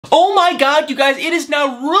Oh my god, you guys, it is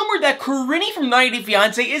now rumored that Karine from 90 Day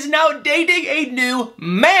Fiance is now dating a new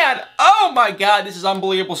man. Oh my god, this is an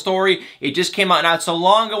unbelievable story. It just came out not so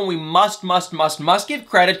long ago, and we must give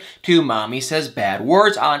credit to Mommy Says Bad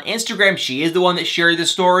Words on Instagram. She is the one that shared this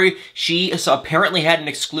story. She apparently had an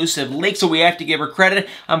exclusive link, so we have to give her credit.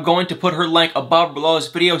 I'm going to put her link above below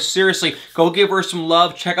this video. Seriously, go give her some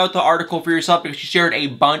love. Check out the article for yourself because she shared a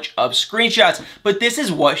bunch of screenshots. But this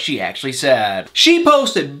is what she actually said. She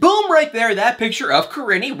posted, boom, right there, that picture of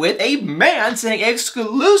Karine with a man saying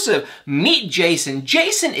exclusive. Meet Jason.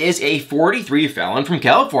 Jason is a 43 felon from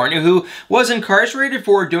California who was incarcerated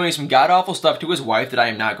for doing some god-awful stuff to his wife that I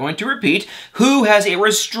am not going to repeat, who has a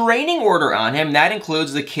restraining order on him. That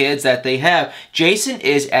includes the kids that they have. Jason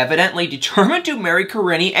is evidently determined to marry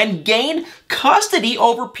Karine and gain custody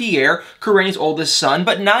over Pierre, Karine's oldest son,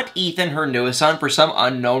 but not Ethan, her newest son, for some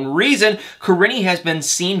unknown reason. Karine has been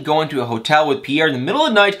seen going to a hotel with Pierre in the middle of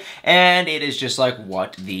the night, and it is just like,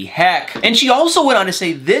 what the heck? And she also went on to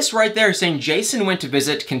say this right there, saying Jason went to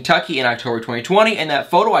visit Kentucky in October 2020, and that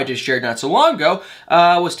photo I just shared not so long ago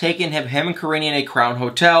was taken of him and Karine in a Crown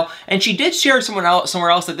Hotel. And she did share somewhere else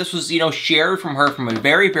that this was, shared from her from a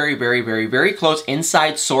very close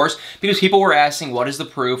inside source, because people were asking, what is the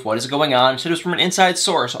proof? What is going on? So it was from an inside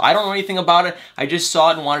source. So I don't know anything about it. I just saw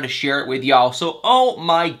it and wanted to share it with y'all. So, oh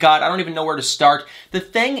my god, I don't even know where to start. The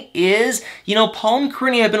thing is, Paul and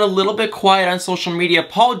Karine have been a little bit quiet on social media.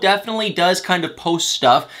 Paul definitely does kind of post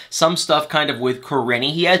stuff, some stuff kind of with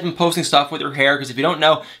Karine. He has been posting stuff with her hair, because if you don't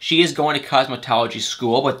know, she is going to cosmetology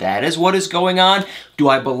school, but that is what is going on. Do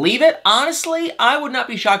I believe it? Honestly, I would not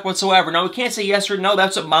be shocked whatsoever. Now, we can't say yes or no.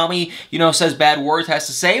 That's what Mommy, Says Bad Words has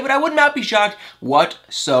to say, but I would not be shocked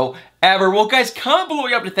whatsoever. Well, guys, comment below what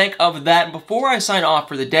you have to think of that. And before I sign off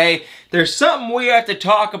for the day, there's something we have to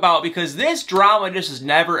talk about, because this drama just is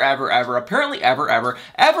never, apparently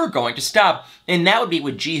ever going to stop. And that would be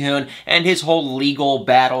with Jihoon and his whole legal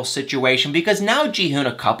battle situation, because now Jihoon,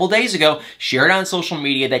 a couple days ago, shared on social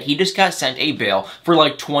media that he just got sent a bill for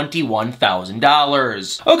like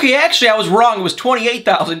 $21,000. Okay, actually, I was wrong. It was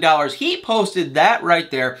 $28,000. He posted that right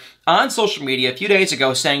there on social media a few days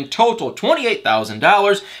ago, saying total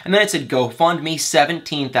 $28,000, and then it said GoFundMe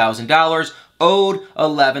 $17,000, owed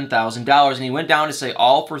 $11,000, and he went down to say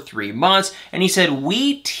all for 3 months, and he said,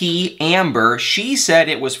 we T Amber, she said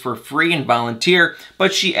it was for free and volunteer,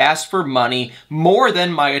 but she asked for money more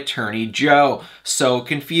than my attorney Joe. So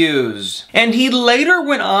confused. And he later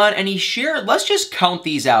went on and he shared, let's just count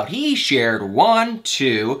these out. He shared 1,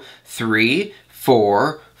 2, 3,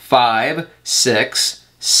 4, 5, 6,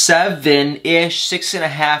 7-ish,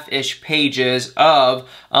 6.5-ish pages of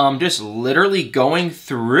just literally going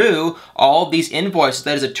through all these invoices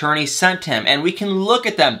that his attorney sent him, and we can look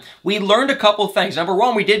at them. We learned a couple things. Number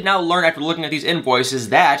one, we did now learn after looking at these invoices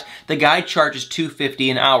that the guy charges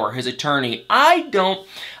 $250 an hour, his attorney.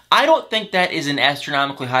 I don't think that is an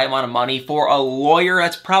astronomically high amount of money for a lawyer.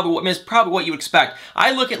 That's probably what you expect.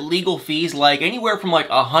 I look at legal fees like anywhere from like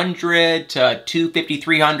 $100 to $250,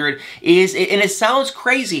 $300 and it sounds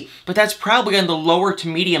crazy, but that's probably on the lower to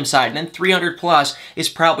medium side, and then 300 plus is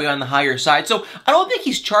probably on the higher side. So I don't think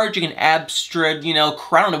he's charging an abstract,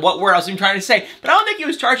 crown of what word I was even trying to say, but I don't think he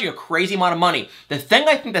was charging a crazy amount of money. The thing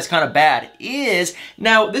I think that's kind of bad is,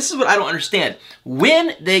 now this is what I don't understand.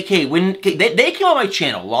 When they came on my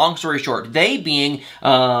channel, long story short, they being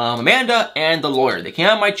Amanda and the lawyer, they came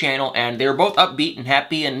on my channel and they were both upbeat and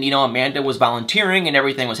happy, and Amanda was volunteering and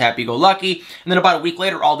everything was happy-go-lucky, and then about a week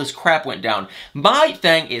later all this crap went down. My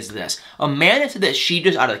thing is this: Amanda said that she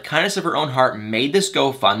just out of the kindness of her own heart made this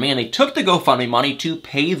GoFundMe, and they took the GoFundMe money to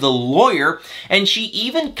pay the lawyer, and she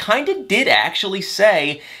even kind of did actually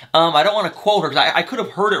say, I don't want to quote her because I could have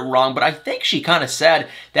heard it wrong, but I think she kind of said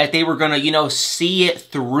that they were going to, see it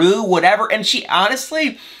through, whatever. And she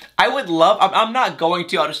honestly, I would love, I'm not going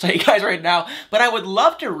to, I'll just tell you guys right now, but I would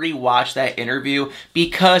love to rewatch that interview,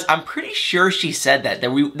 because I'm pretty sure she said that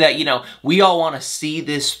we all want to see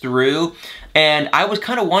this through. And I was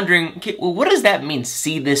kind of wondering, okay, well, what does that mean,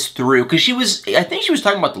 see this through? Because I think she was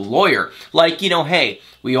talking about the lawyer. Like, hey,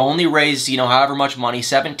 we only raised, however much money,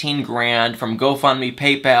 17 grand from GoFundMe,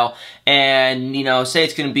 PayPal, and, say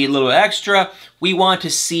it's going to be a little extra. We want to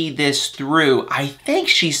see this through. I think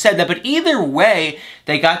she said that, but either way,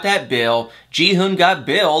 they got that bill, Jihoon got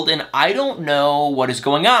billed, and I don't know what is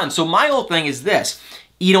going on. So my whole thing is this: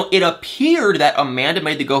 it appeared that Amanda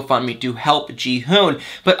made the GoFundMe to help Jihoon,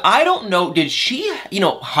 but I don't know, did she,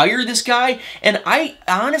 hire this guy? And I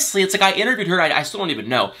honestly, it's like I interviewed her and I still don't even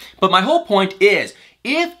know. But my whole point is,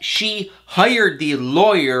 if she hired the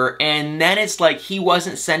lawyer and then it's like he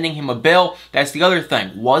wasn't sending him a bill, that's the other thing.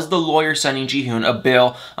 Was the lawyer sending Ji-hoon a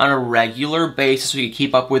bill on a regular basis so he could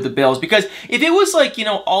keep up with the bills? Because if it was like, you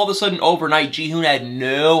know, all of a sudden overnight Ji-hoon had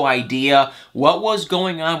no idea what was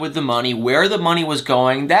going on with the money, where the money was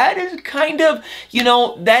going, that is kind of, you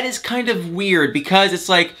know, that is kind of weird, because it's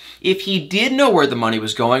like, if he did know where the money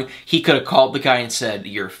was going, he could have called the guy and said,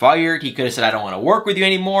 you're fired. He could have said, I don't want to work with you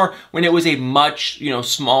anymore, when it was a much, you know,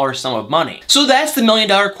 smaller sum of money. So that's the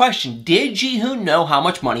million-dollar question. Did Ji-hoon know how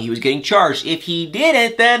much money he was getting charged? If he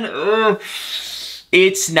didn't, then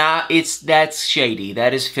that's shady.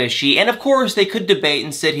 That is fishy. And of course, they could debate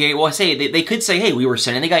and sit here, well, they could say, hey, we were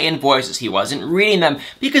sending the guy invoices, he wasn't reading them,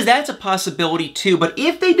 because that's a possibility too. But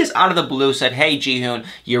if they just out of the blue said, hey, Ji-hoon,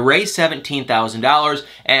 you raised $17,000,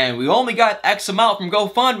 and we only got X amount from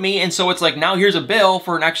GoFundMe, and so it's like, now here's a bill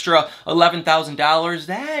for an extra $11,000,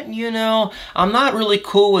 that, you know, I'm not really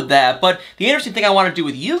cool with that. But the interesting thing I want to do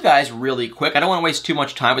with you guys really quick, I don't want to waste too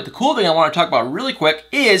much time, but the cool thing I want to talk about really quick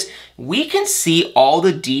is we can see all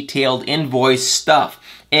the detailed invoice stuff.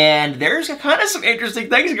 And there's kind of some interesting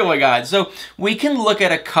things going on. So we can look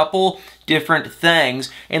at a couple different things,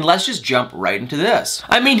 and let's just jump right into this.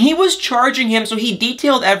 I mean, he was charging him, so he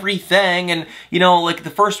detailed everything, and, you know, like the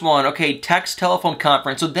first one, okay, text, telephone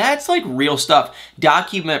conference, so that's like real stuff.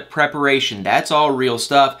 Document preparation, that's all real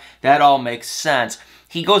stuff. That all makes sense.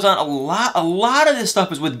 He goes on a lot of this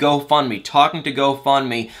stuff is with GoFundMe, talking to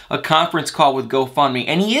GoFundMe, a conference call with GoFundMe,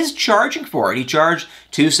 and he is charging for it. He charged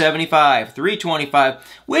 $275, $325,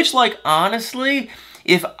 which, like, honestly,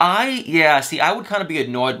 if I would kind of be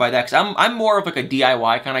annoyed by that, because I'm more of like a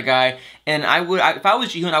DIY kind of guy, and if I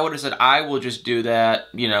was Ji-hoon, I would have said, I will just do that,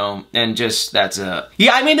 you know, and just, that's it.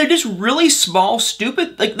 Yeah, I mean, they're just really small,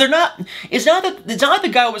 stupid, like, they're not, it's not like the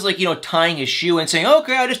guy was like, you know, tying his shoe and saying,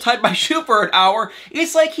 okay, I just tied my shoe for an hour.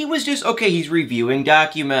 It's like he was just, okay, he's reviewing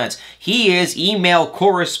documents. He is email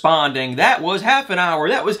corresponding. That was half an hour.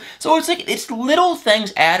 That was, so it's like, it's little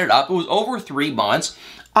things added up. It was over 3 months.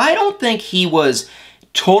 I don't think he was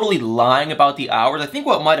totally lying about the hours. I think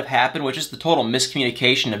what might have happened was just the total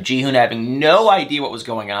miscommunication of Ji-hoon having no idea what was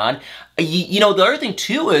going on. You know, the other thing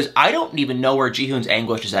too is I don't even know where Ji-hoon's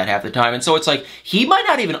English is at half the time, and so it's like he might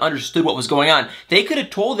not even understood what was going on. They could have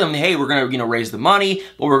told them, hey, we're gonna, you know, raise the money,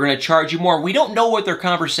 but we're gonna charge you more. We don't know what their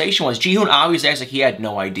conversation was. Ji-hoon obviously acts like he had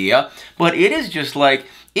no idea, but it is just like,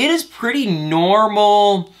 it is pretty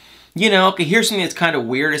normal. You know, okay, here's something that's kind of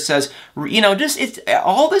weird. It says, you know, just, it's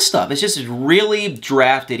all this stuff. It's just really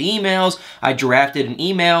drafted emails. I drafted an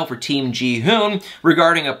email for Team Ji-hoon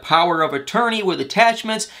regarding a power of attorney with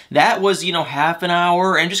attachments. That was, you know, half an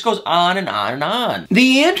hour, and just goes on and on and on.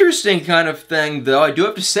 The interesting kind of thing, though, I do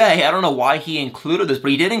have to say, I don't know why he included this,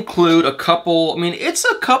 but he did include a couple, I mean, it's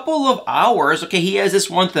a couple of hours. Okay, he has this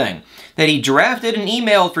one thing, that he drafted an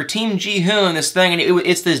email for Team Ji-hoon, this thing, and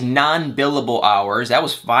it's this non-billable hours. That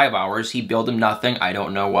was 5 hours. He billed him nothing. I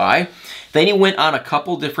don't know why. Then he went on a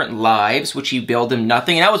couple different lives, which he billed him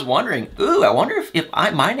nothing. And I was wondering, ooh, I wonder if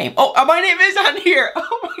my name, my name is on here.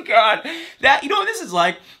 Oh my God. That, you know what this is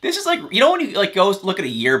like? This is like, you know when you like go look at a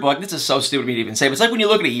yearbook, this is so stupid of me to even say, but it's like when you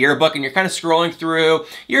look at a yearbook and you're kind of scrolling through,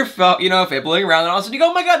 you're, you know, fibbling around, and all of a sudden you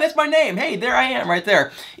go, oh my God, that's my name. Hey, there I am right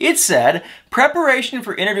there. It said, preparation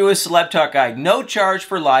for interview with Celeb Talk Guide, no charge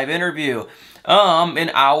for live interview.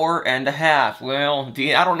 An hour and a half. Well,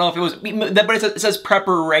 I don't know if it was, but it says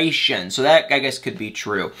preparation, so that I guess could be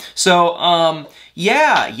true. So,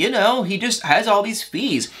 yeah, you know, he just has all these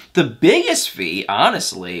fees. The biggest fee,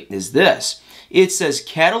 honestly, is this. It says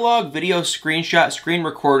catalog, video, screenshot, screen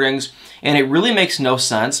recordings, and it really makes no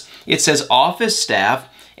sense. It says office staff,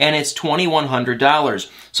 and it's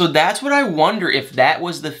 $2,100. So that's what I wonder if that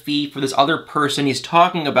was the fee for this other person he's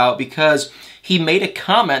talking about, because he made a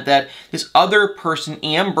comment that this other person,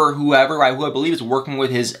 Amber, who I believe is working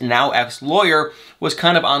with his now ex-lawyer, was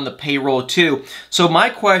kind of on the payroll too. So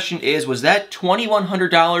my question is, was that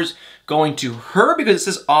 $2,100 going to her because it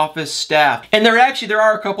says office staff? And there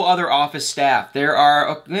are a couple other office staff. There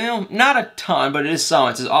are, well, not a ton, but it is some.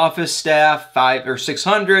 It says office staff 5 or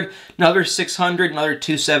 600, another 600, another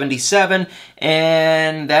 277,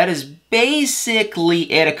 and that is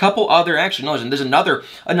basically it. A couple other, actually, no, there's another,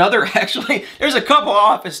 actually, there's a couple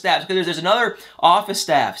office staffs, because there's another office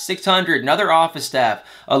staff, 600, another office staff,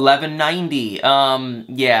 1190,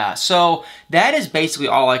 yeah, so that is basically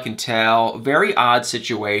all I can tell. Very odd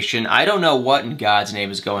situation. I don't know what in God's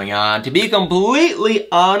name is going on. To be completely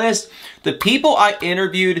honest, The people I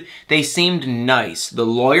interviewed, they seemed nice. The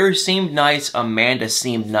lawyer seemed nice. Amanda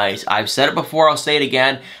seemed nice. I've said it before, I'll say it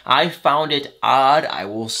again. I found it odd, I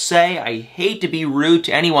will say. I hate to be rude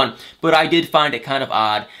to anyone, but I did find it kind of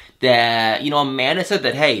odd that, you know, Amanda said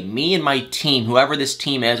that, hey, me and my team, whoever this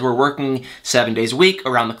team is, we're working 7 days a week,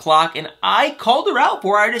 around the clock, and I called her out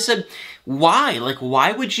for it. I just said, why? Like,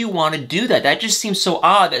 why would you want to do that? That just seems so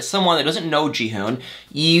odd that someone that doesn't know Ji-hoon,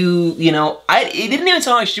 you know, it didn't even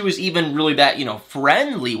sound like she was even really that, you know,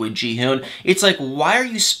 friendly with Ji-hoon. It's like, why are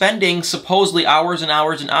you spending supposedly hours and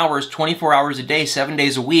hours and hours, 24 hours a day, 7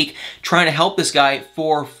 days a week, trying to help this guy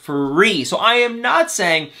for free? So I am not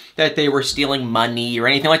saying that they were stealing money or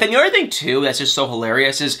anything like that. And the other thing, too, that's just so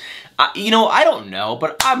hilarious is, you know, I don't know,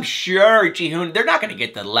 but I'm sure Ji-hoon, they're not going to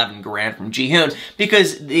get the 11 grand from Ji-hoon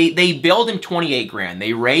because they billed him 28 grand.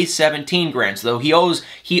 They raised 17 grand, so he owes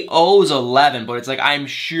 11, but it's like, I'm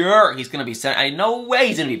sure he's going to be sent. I no way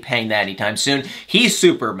he's going to be paying that anytime soon. He's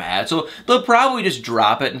super mad, so they'll probably just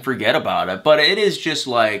drop it and forget about it, but it is just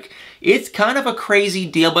like, it's kind of a crazy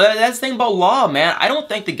deal, but that's the thing about law, man. I don't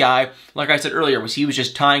think the guy, like I said earlier, he was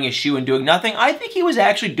just tying his shoe and doing nothing. I think he was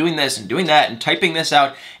actually doing this and doing that and typing this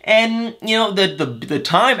out. And, you know, the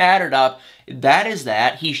time added up. That is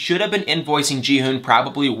that. He should have been invoicing Ji-hoon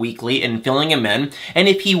probably weekly and filling him in. And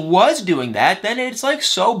if he was doing that, then it's like,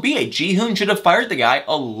 so be it. Ji-hoon should have fired the guy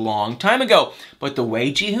a long time ago. But the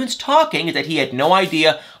way Ji-hoon's talking is that he had no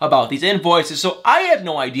idea about these invoices. So I have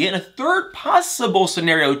no idea. And a third possible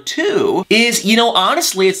scenario too is, you know,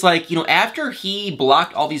 honestly, it's like, you know, after he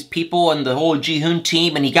blocked all these people and the whole Ji-hoon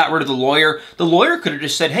team and he got rid of the lawyer could have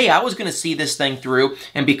just said, hey, I was going to see this thing through.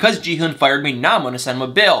 And because Ji-hoon fired me, now I'm going to send him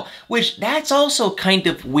a bill. Which, that's also kind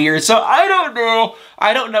of weird. So I don't know.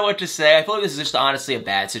 I don't know what to say. I feel like this is just honestly a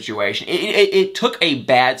bad situation. It took a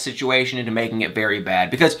bad situation into making it very bad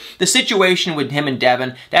because the situation with him and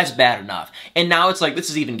Devin, that's bad enough. And now it's like, this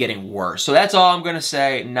is even getting worse. So that's all I'm going to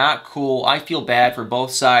say. Not cool. I feel bad for both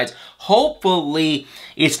sides. Hopefully,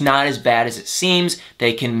 it's not as bad as it seems.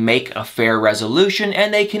 They can make a fair resolution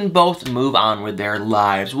and they can both move on with their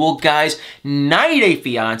lives. Well, guys, 90 Day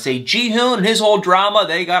Fiance, Ji-hoon and his whole drama,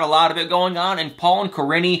 they got a lot of it going on. And Paul and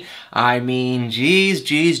Karine, I mean, geez. If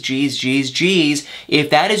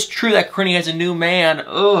that is true that Karine has a new man,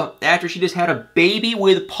 ugh, after she just had a baby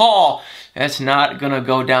with Paul, that's not gonna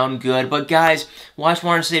go down good. But guys, well, I just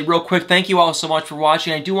wanted to say real quick, thank you all so much for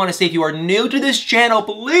watching. I do want to say if you are new to this channel,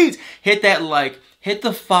 please hit that like, hit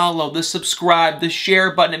the follow, the subscribe, the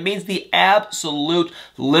share button. It means the absolute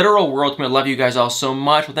literal world to me. I love you guys all so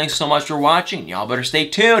much. Well, thanks so much for watching. Y'all better stay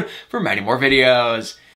tuned for many more videos.